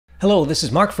Hello, this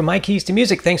is Mark from My Keys to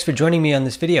Music. Thanks for joining me on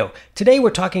this video. Today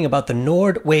we're talking about the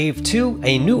Nord Wave 2,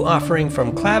 a new offering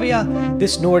from Klaviyo.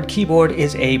 This Nord keyboard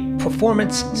is a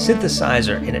performance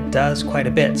synthesizer and it does quite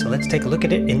a bit, so let's take a look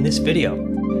at it in this video.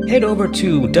 Head over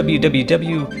to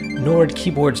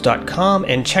www.nordkeyboards.com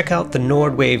and check out the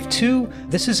Nord Wave 2.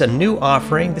 This is a new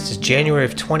offering. This is January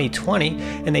of 2020,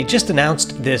 and they just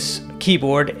announced this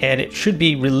keyboard and it should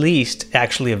be released,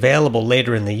 actually available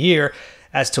later in the year.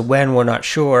 As to when, we're not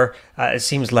sure. It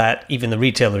seems that even the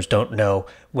retailers don't know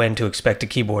when to expect a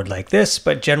keyboard like this,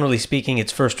 but generally speaking,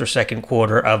 it's first or second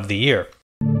quarter of the year.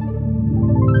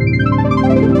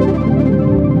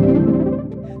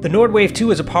 The Nord Wave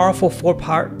 2 is a powerful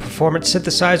 4-part performance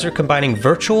synthesizer combining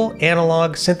virtual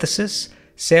analog synthesis,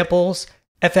 samples,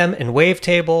 FM and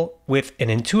wavetable with an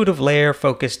intuitive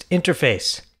layer-focused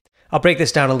interface. I'll break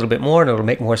this down a little bit more and it'll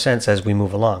make more sense as we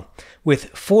move along.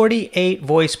 With 48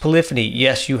 voice polyphony,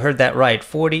 yes, you heard that right,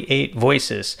 48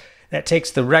 voices. That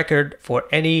takes the record for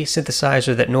any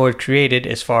synthesizer that Nord created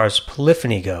as far as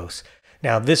polyphony goes.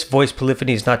 Now, this voice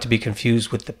polyphony is not to be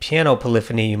confused with the piano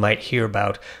polyphony you might hear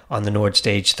about on the Nord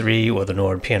Stage 3 or the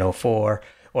Nord Piano 4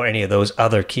 or any of those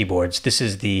other keyboards. This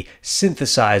is the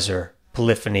synthesizer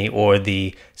polyphony or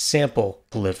the sample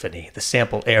polyphony, the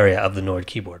sample area of the Nord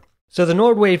keyboard. So the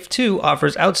Nord Wave 2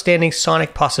 offers outstanding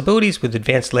sonic possibilities with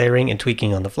advanced layering and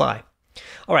tweaking on the fly.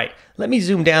 All right, let me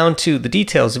zoom down to the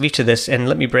details of each of this and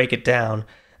let me break it down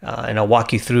and I'll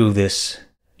walk you through this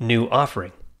new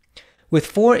offering. With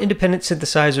 4 independent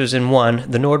synthesizers in one,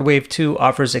 the Nord Wave 2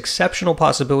 offers exceptional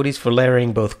possibilities for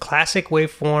layering both classic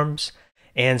waveforms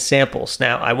and samples.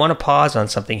 Now, I want to pause on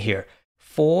something here.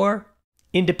 4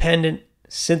 independent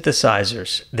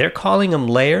synthesizers. They're calling them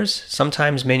layers.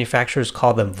 Sometimes manufacturers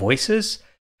call them voices,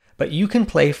 but you can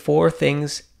play 4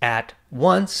 things at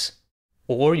once,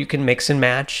 or you can mix and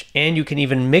match, and you can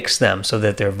even mix them so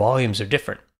that their volumes are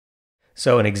different.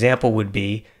 So an example would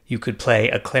be you could play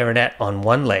a clarinet on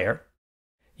one layer,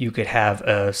 you could have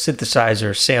a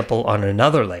synthesizer sample on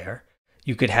another layer,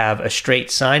 you could have a straight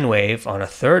sine wave on a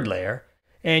third layer,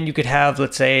 and you could have,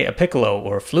 let's say, a piccolo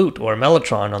or a flute or a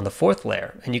mellotron on the 4th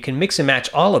layer, and you can mix and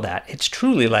match all of that. It's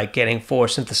truly like getting 4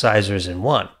 synthesizers in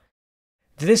one.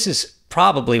 This is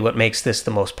probably what makes this the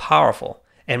most powerful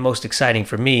and most exciting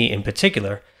for me in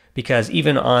particular, because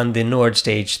even on the Nord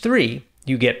Stage 3,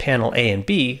 you get panel A and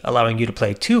B, allowing you to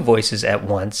play 2 voices at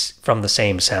once from the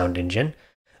same sound engine,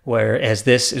 whereas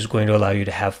this is going to allow you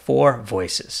to have 4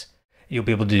 voices. You'll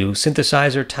be able to do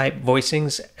synthesizer-type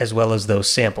voicings as well as those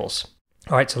samples.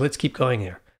 All right, so let's keep going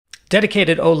here.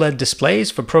 Dedicated OLED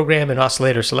displays for program and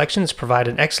oscillator selections provide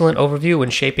an excellent overview when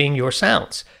shaping your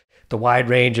sounds. The wide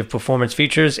range of performance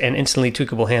features and instantly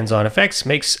tweakable hands-on effects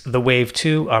makes the Wave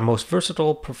 2 our most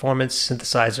versatile performance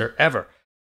synthesizer ever.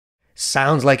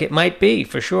 Sounds like it might be,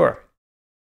 for sure.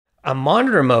 A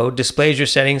monitor mode displays your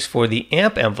settings for the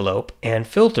amp envelope and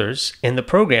filters in the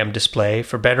program display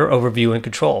for better overview and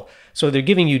control. So they're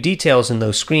giving you details in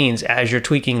those screens as you're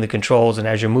tweaking the controls and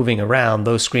as you're moving around.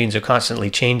 Those screens are constantly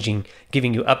changing,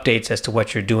 giving you updates as to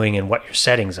what you're doing and what your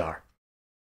settings are.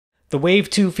 The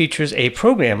Wave 2 features a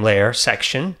program layer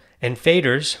section and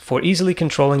faders for easily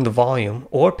controlling the volume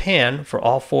or pan for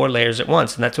all 4 layers at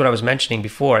once. And that's what I was mentioning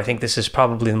before. I think this is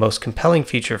probably the most compelling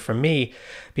feature for me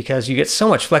because you get so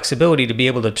much flexibility to be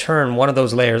able to turn one of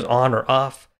those layers on or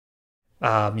off.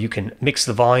 You can mix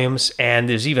the volumes, and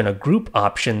there's even a group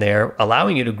option there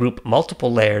allowing you to group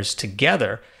multiple layers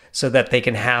together so that they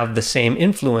can have the same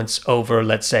influence over,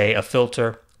 let's say, a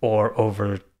filter or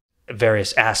over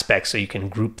various aspects, so you can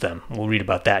group them. We'll read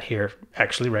about that here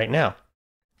actually right now.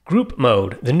 Group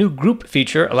mode. The new group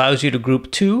feature allows you to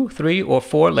group 2, 3, or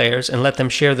 4 layers and let them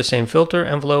share the same filter,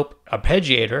 envelope,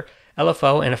 arpeggiator,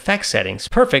 LFO, and effect settings.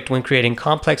 Perfect when creating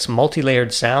complex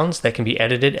multi-layered sounds that can be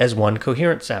edited as one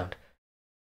coherent sound.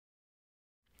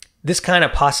 This kind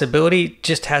of possibility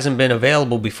just hasn't been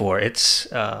available before. It's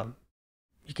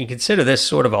you can consider this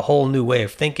sort of a whole new way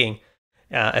of thinking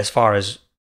as far as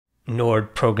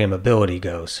Nord programmability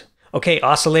goes. Okay,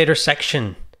 oscillator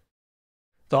section.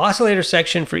 The oscillator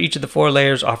section for each of the 4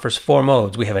 layers offers 4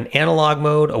 modes. We have an analog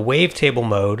mode, a wavetable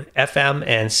mode, FM,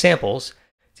 and samples.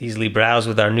 It's easily browsed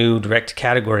with our new direct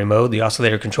category mode. The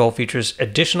oscillator control features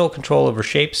additional control over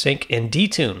shape, sync, and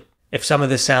detune. If some of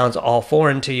this sounds all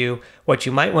foreign to you, what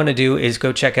you might want to do is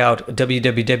go check out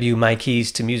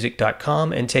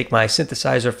www.mykeystomusic.com and take my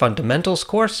Synthesizer Fundamentals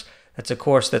course. That's a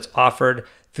course that's offered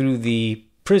through the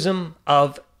prism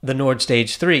of the Nord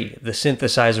Stage 3. The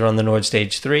synthesizer on the Nord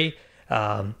Stage 3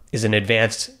 is an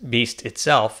advanced beast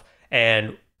itself,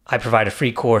 and I provide a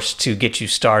free course to get you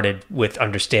started with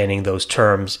understanding those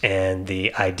terms and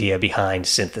the idea behind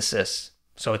synthesis.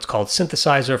 So it's called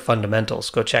Synthesizer Fundamentals.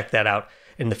 Go check that out.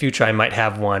 In the future, I might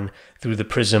have one through the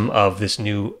prism of this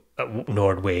new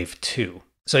Nord Wave 2.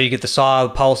 So you get the saw,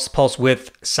 pulse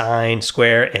width, sine,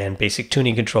 square, and basic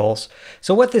tuning controls.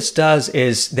 So what this does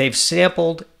is they've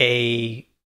sampled a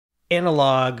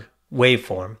analog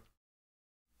waveform.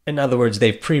 In other words,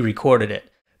 they've pre-recorded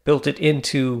it, built it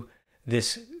into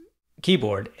this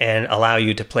keyboard, and allow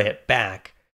you to play it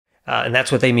back. And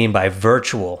that's what they mean by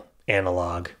virtual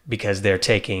analog, because they're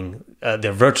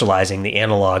virtualizing the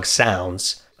analog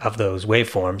sounds of those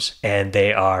waveforms, and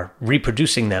they are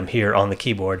reproducing them here on the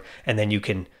keyboard. And then you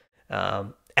can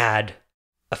add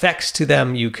effects to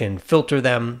them, you can filter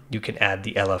them, you can add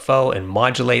the LFO and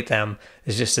modulate them.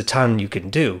 There's just a ton you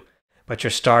can do, but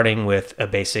you're starting with a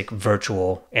basic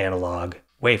virtual analog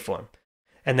waveform.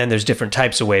 And then there's different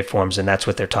types of waveforms, and that's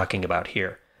what they're talking about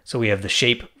here. So we have the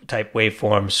shape type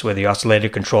waveforms where the oscillator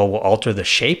control will alter the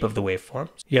shape of the waveform.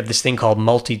 You have this thing called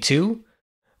multi-2,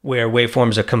 where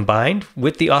waveforms are combined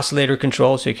with the oscillator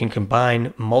control, so you can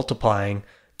combine multiplying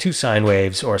two sine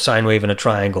waves, or a sine wave and a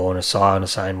triangle, and a saw and a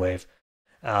sine wave,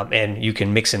 and you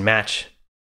can mix and match.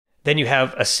 Then you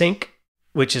have a sync,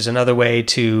 which is another way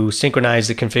to synchronize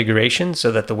the configuration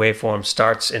so that the waveform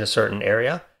starts in a certain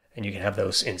area, and you can have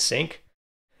those in sync.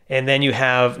 And then you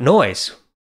have noise.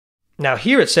 Now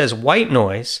here it says white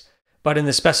noise, but in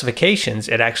the specifications,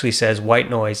 it actually says white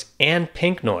noise and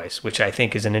pink noise, which I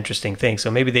think is an interesting thing. So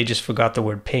maybe they just forgot the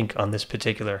word pink on this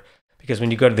particular, because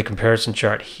when you go to the comparison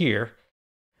chart here,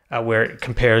 where it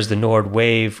compares the Nord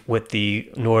Wave with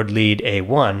the Nord Lead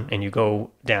A1, and you go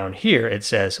down here, it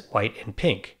says white and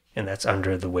pink, and that's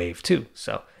under the Wave 2.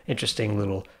 So interesting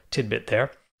little tidbit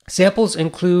there. Samples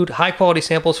include high-quality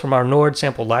samples from our Nord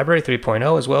Sample Library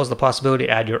 3.0, as well as the possibility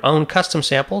to add your own custom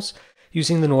samples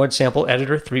using the Nord Sample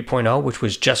Editor 3.0, which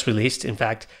was just released. In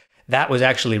fact, that was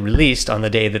actually released on the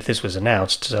day that this was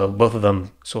announced, so both of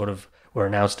them sort of were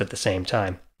announced at the same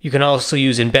time. You can also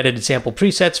use embedded sample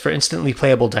presets for instantly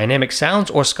playable dynamic sounds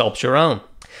or sculpt your own.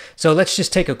 So let's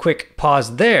just take a quick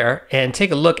pause there and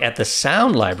take a look at the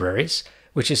sound libraries,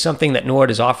 which is something that Nord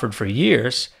has offered for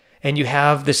years. And you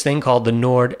have this thing called the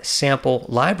Nord Sample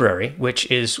Library,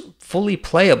 which is fully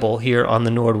playable here on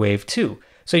the Nord Wave 2.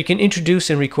 So you can introduce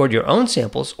and record your own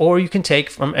samples, or you can take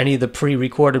from any of the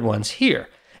pre-recorded ones here.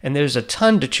 And there's a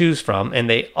ton to choose from, and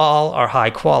they all are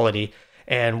high quality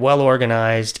and well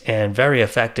organized and very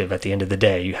effective at the end of the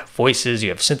day. You have voices, you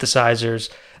have synthesizers.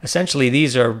 Essentially,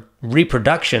 these are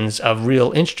reproductions of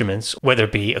real instruments, whether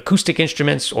it be acoustic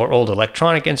instruments or old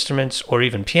electronic instruments or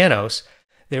even pianos.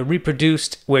 They're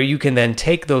reproduced where you can then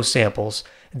take those samples,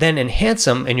 then enhance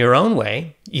them in your own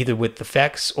way, either with the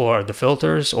effects or the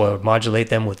filters, or modulate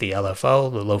them with the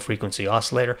LFO, the low frequency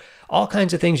oscillator. All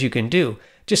kinds of things you can do,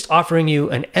 just offering you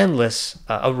an endless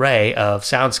array of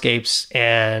soundscapes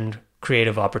and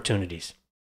creative opportunities.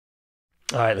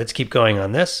 All right, let's keep going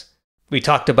on this. We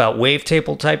talked about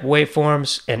wavetable type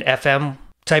waveforms and FM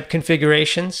type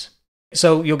configurations.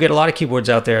 So you'll get a lot of keyboards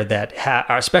out there that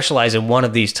are specialized in one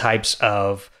of these types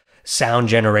of sound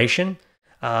generation.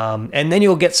 And then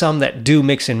you'll get some that do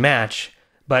mix and match,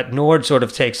 but Nord sort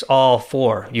of takes all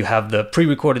four. You have the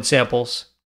pre-recorded samples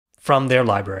from their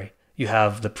library. You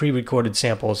have the pre-recorded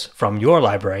samples from your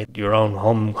library, your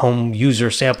own home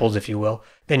user samples, if you will.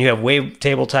 Then you have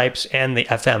wavetable types and the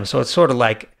FM. So it's sort of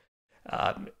like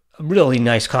a really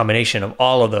nice combination of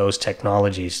all of those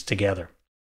technologies together.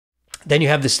 Then you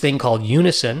have this thing called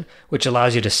unison, which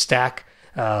allows you to stack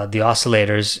the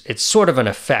oscillators. It's sort of an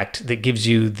effect that gives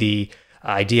you the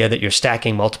idea that you're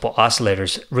stacking multiple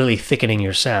oscillators, really thickening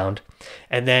your sound.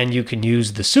 And then you can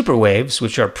use the super waves,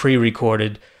 which are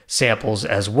pre-recorded samples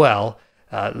as well.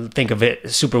 Think of it,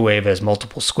 super wave, as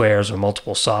multiple squares or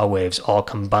multiple saw waves all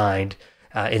combined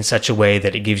in such a way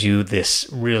that it gives you this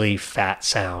really fat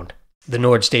sound. The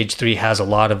Nord Stage 3 has a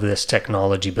lot of this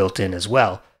technology built in as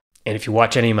well. And if you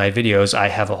watch any of my videos, I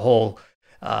have a whole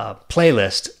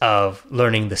playlist of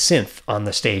learning the synth on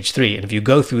the Stage 3. And if you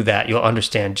go through that, you'll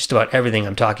understand just about everything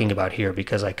I'm talking about here,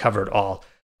 because I covered all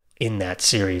in that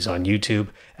series on YouTube,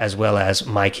 as well as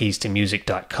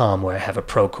mykeystomusic.com, where I have a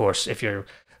pro course if you're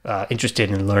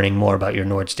interested in learning more about your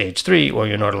Nord Stage 3 or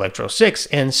your Nord Electro 6.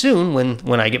 And soon,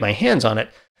 when I get my hands on it,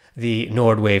 the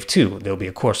Nord Wave 2, there'll be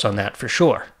a course on that for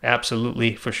sure.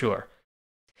 Absolutely for sure.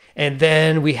 And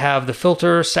then we have the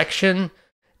filter section.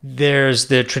 There's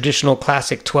the traditional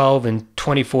classic 12 and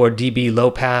 24 dB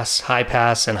low pass, high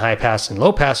pass, and high pass and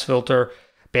low pass filter,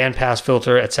 band pass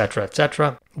filter, etc.,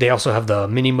 etc. They also have the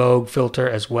mini Moog filter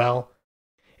as well.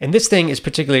 And this thing is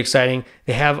particularly exciting.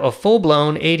 They have a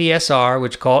full-blown ADSR,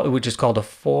 which is called a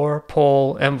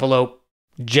 4-pole envelope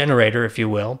generator, if you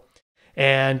will.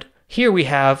 And Here we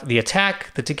have the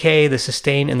attack, the decay, the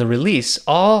sustain, and the release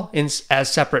all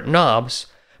as separate knobs,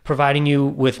 providing you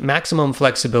with maximum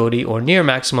flexibility or near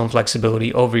maximum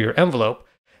flexibility over your envelope.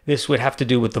 This would have to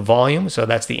do with the volume, so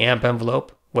that's the amp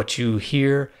envelope. What you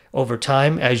hear over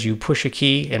time as you push a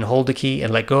key and hold a key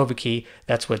and let go of a key,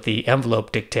 that's what the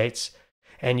envelope dictates.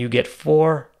 And you get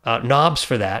 4 knobs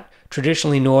for that.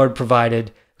 Traditionally, Nord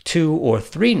provided 2 or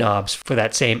 3 knobs for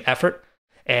that same effort,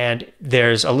 and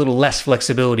there's a little less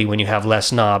flexibility when you have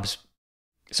less knobs.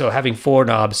 So having 4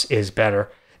 knobs is better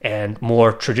and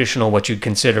more traditional, what you'd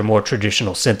consider more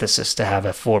traditional synthesis, to have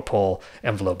a 4-pole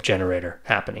envelope generator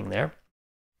happening there.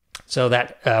 So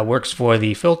that works for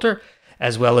the filter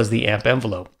as well as the amp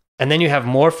envelope. And then you have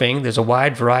morphing. There's a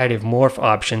wide variety of morph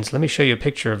options. Let me show you a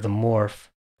picture of the morph.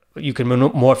 You can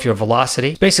morph your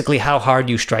velocity, basically how hard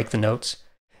you strike the notes.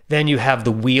 Then you have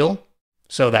the wheel.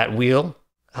 So that wheel,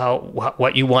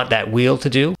 what you want that wheel to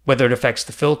do, whether it affects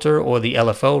the filter or the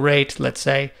LFO rate, let's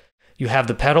say. You have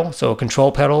the pedal, so a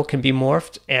control pedal can be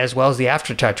morphed, as well as the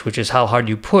aftertouch, which is how hard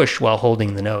you push while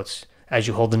holding the notes. As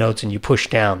you hold the notes and you push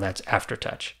down, that's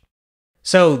aftertouch.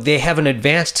 So they have an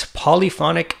advanced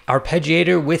polyphonic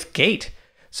arpeggiator with gate.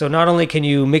 So not only can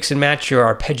you mix and match your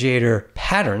arpeggiator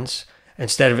patterns,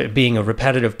 instead of it being a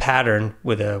repetitive pattern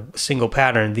with a single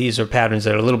pattern, these are patterns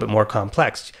that are a little bit more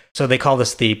complex. So they call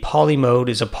this the poly mode,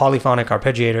 is a polyphonic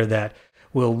arpeggiator that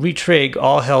will retrig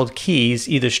all held keys,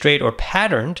 either straight or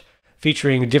patterned,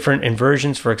 featuring different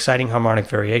inversions for exciting harmonic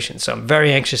variations. So I'm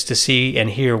very anxious to see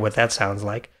and hear what that sounds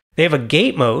like. They have a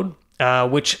gate mode,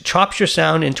 which chops your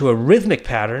sound into a rhythmic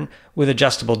pattern with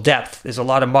adjustable depth. There's a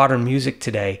lot of modern music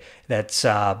today that's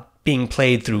being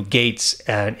played through gates,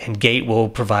 and gate will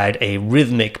provide a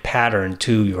rhythmic pattern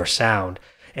to your sound.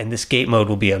 And this gate mode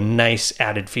will be a nice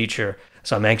added feature,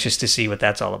 so I'm anxious to see what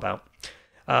that's all about.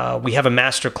 We have a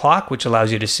master clock, which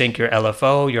allows you to sync your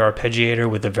LFO, your arpeggiator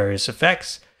with the various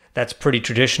effects. That's pretty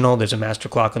traditional. There's a master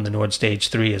clock on the Nord Stage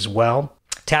 3 as well.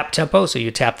 Tap tempo, so you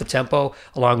tap the tempo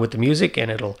along with the music, and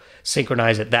it'll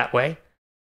synchronize it that way.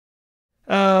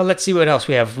 Let's see what else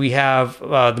we have. We have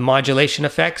the modulation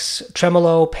effects: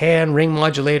 tremolo, pan, ring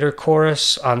modulator,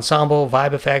 chorus, ensemble,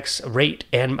 vibe effects, rate,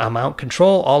 and amount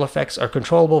control. All effects are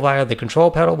controllable via the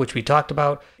control pedal, which we talked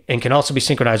about, and can also be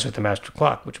synchronized with the master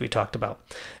clock, which we talked about.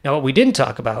 Now, what we didn't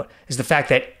talk about is the fact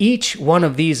that each one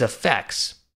of these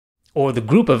effects, or the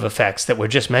group of effects that were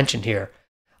just mentioned here,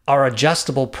 are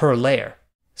adjustable per layer.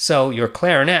 So your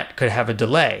clarinet could have a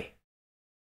delay.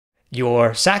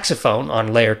 Your saxophone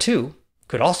on layer 2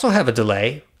 could also have a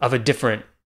delay of a different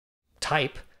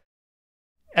type,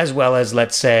 as well as,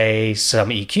 let's say, some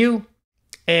EQ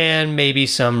and maybe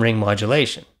some ring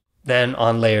modulation. Then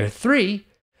on layer 3,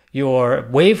 your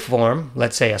waveform,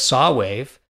 let's say a saw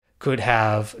wave, could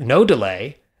have no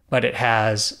delay, but it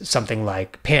has something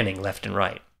like panning left and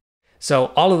right. So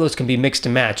all of those can be mixed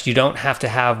and matched. You don't have to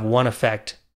have one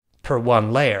effect per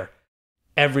one layer.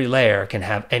 Every layer can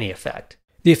have any effect.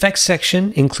 The effects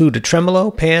section include a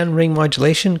tremolo, pan, ring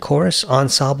modulation, chorus,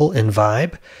 ensemble, and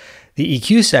vibe. The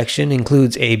EQ section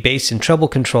includes a bass and treble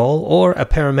control or a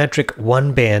parametric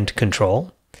one-band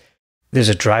control. There's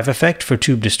a drive effect for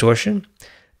tube distortion.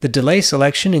 The delay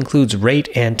selection includes rate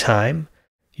and time.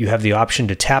 You have the option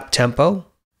to tap tempo,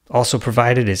 also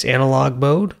provided as analog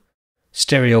mode,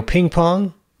 stereo ping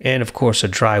pong, and of course a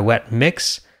dry-wet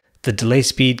mix. The delay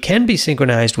speed can be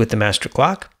synchronized with the master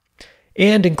clock,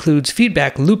 and includes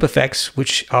feedback loop effects,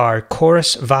 which are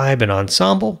chorus, vibe, and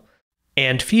ensemble,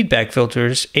 and feedback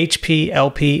filters HP,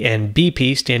 LP, and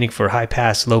BP, standing for high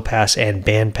pass, low pass, and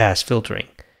band pass filtering.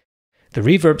 The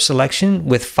reverb selection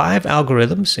with 5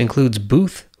 algorithms includes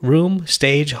booth, room,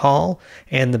 stage, hall,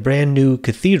 and the brand new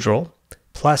cathedral,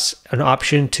 plus an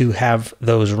option to have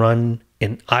those run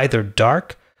in either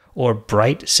dark or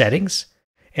bright settings.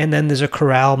 And then there's a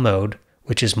chorale mode,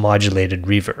 which is modulated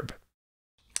reverb.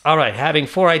 All right, having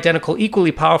 4 identical,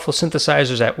 equally powerful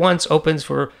synthesizers at once opens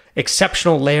for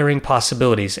exceptional layering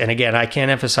possibilities. And again, I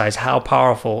can't emphasize how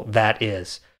powerful that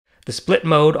is. The split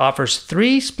mode offers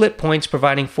 3 split points,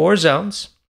 providing 4 zones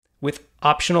with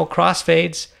optional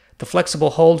crossfades. The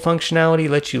flexible hold functionality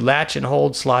lets you latch and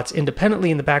hold slots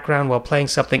independently in the background while playing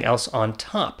something else on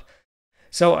top.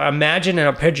 So imagine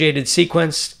an arpeggiated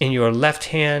sequence in your left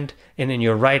hand and in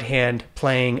your right hand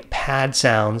playing pad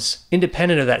sounds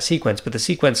independent of that sequence, but the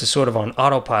sequence is sort of on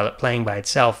autopilot playing by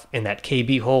itself in that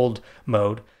KB hold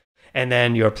mode. And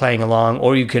then you're playing along,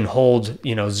 or you can hold,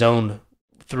 zone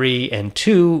 3 and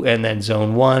 2, and then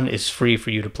zone 1 is free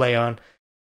for you to play on.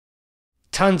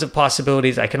 Tons of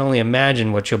possibilities. I can only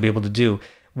imagine what you'll be able to do.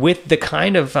 With the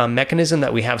kind of mechanism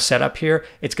that we have set up here,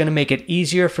 it's going to make it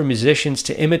easier for musicians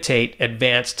to imitate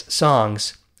advanced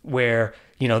songs where,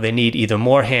 you know, they need either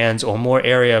more hands or more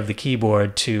area of the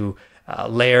keyboard to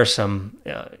layer some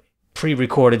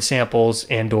pre-recorded samples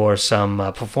and or some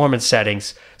performance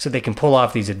settings so they can pull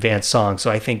off these advanced songs. So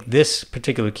I think this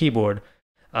particular keyboard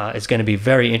is going to be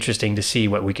very interesting to see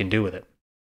what we can do with it.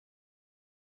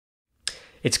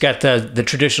 It's got the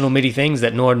traditional MIDI things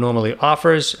that Nord normally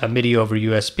offers, a MIDI over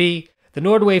USB. The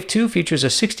Nord Wave 2 features a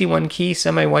 61-key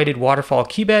semi-whited waterfall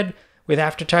keybed with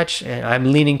aftertouch, and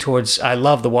I'm leaning towards, I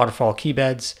love the waterfall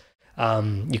keybeds.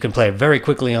 You can play very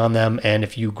quickly on them, and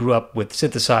if you grew up with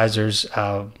synthesizers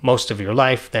most of your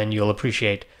life, then you'll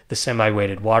appreciate the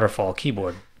semi-weighted waterfall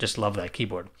keyboard. Just love that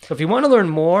keyboard. So if you want to learn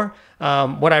more,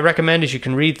 what I recommend is you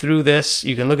can read through this,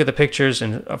 you can look at the pictures,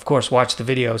 and of course watch the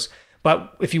videos.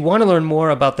 But if you want to learn more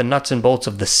about the nuts and bolts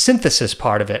of the synthesis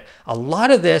part of it, a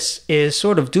lot of this is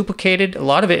sort of duplicated, a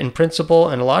lot of it in principle,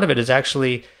 and a lot of it is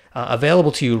actually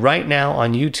available to you right now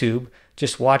on YouTube.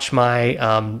 Just watch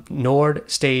my Nord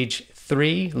Stage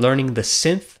 3 Learning the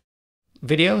Synth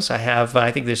videos. I have,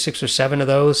 I think there's 6 or 7 of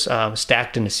those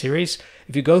stacked in a series.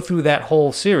 If you go through that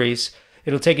whole series,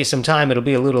 it'll take you some time, it'll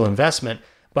be a little investment,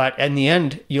 but in the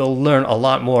end, you'll learn a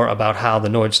lot more about how the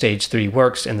Nord Stage 3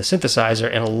 works in the synthesizer,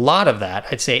 and a lot of that,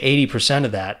 I'd say 80%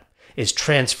 of that, is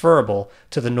transferable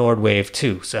to the Nord Wave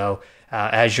 2. So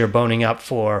as you're boning up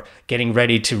for getting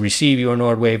ready to receive your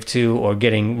Nord Wave 2 or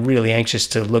getting really anxious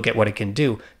to look at what it can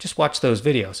do, just watch those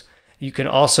videos. You can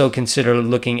also consider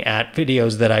looking at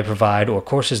videos that I provide or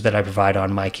courses that I provide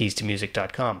on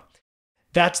mykeystomusic.com.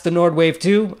 That's the Nord Wave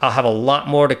 2. I'll have a lot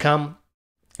more to come.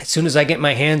 As soon as I get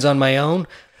my hands on my own,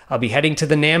 I'll be heading to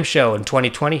the NAMM show in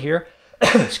 2020 here,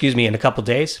 excuse me, in a couple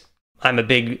days. I'm a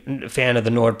big fan of the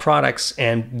Nord products,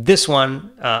 and this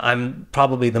one I'm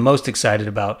probably the most excited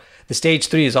about. The Stage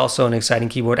 3 is also an exciting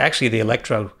keyboard. Actually, the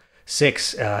Electro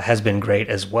 6 has been great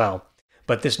as well.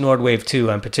 But this Nord Wave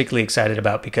 2 I'm particularly excited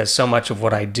about because so much of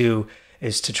what I do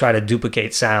is to try to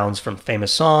duplicate sounds from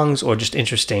famous songs or just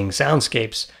interesting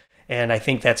soundscapes. And I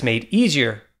think that's made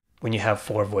easier when you have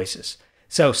 4 voices.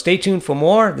 So stay tuned for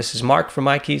more. This is Mark from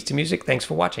My Keys to Music. Thanks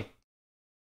for watching.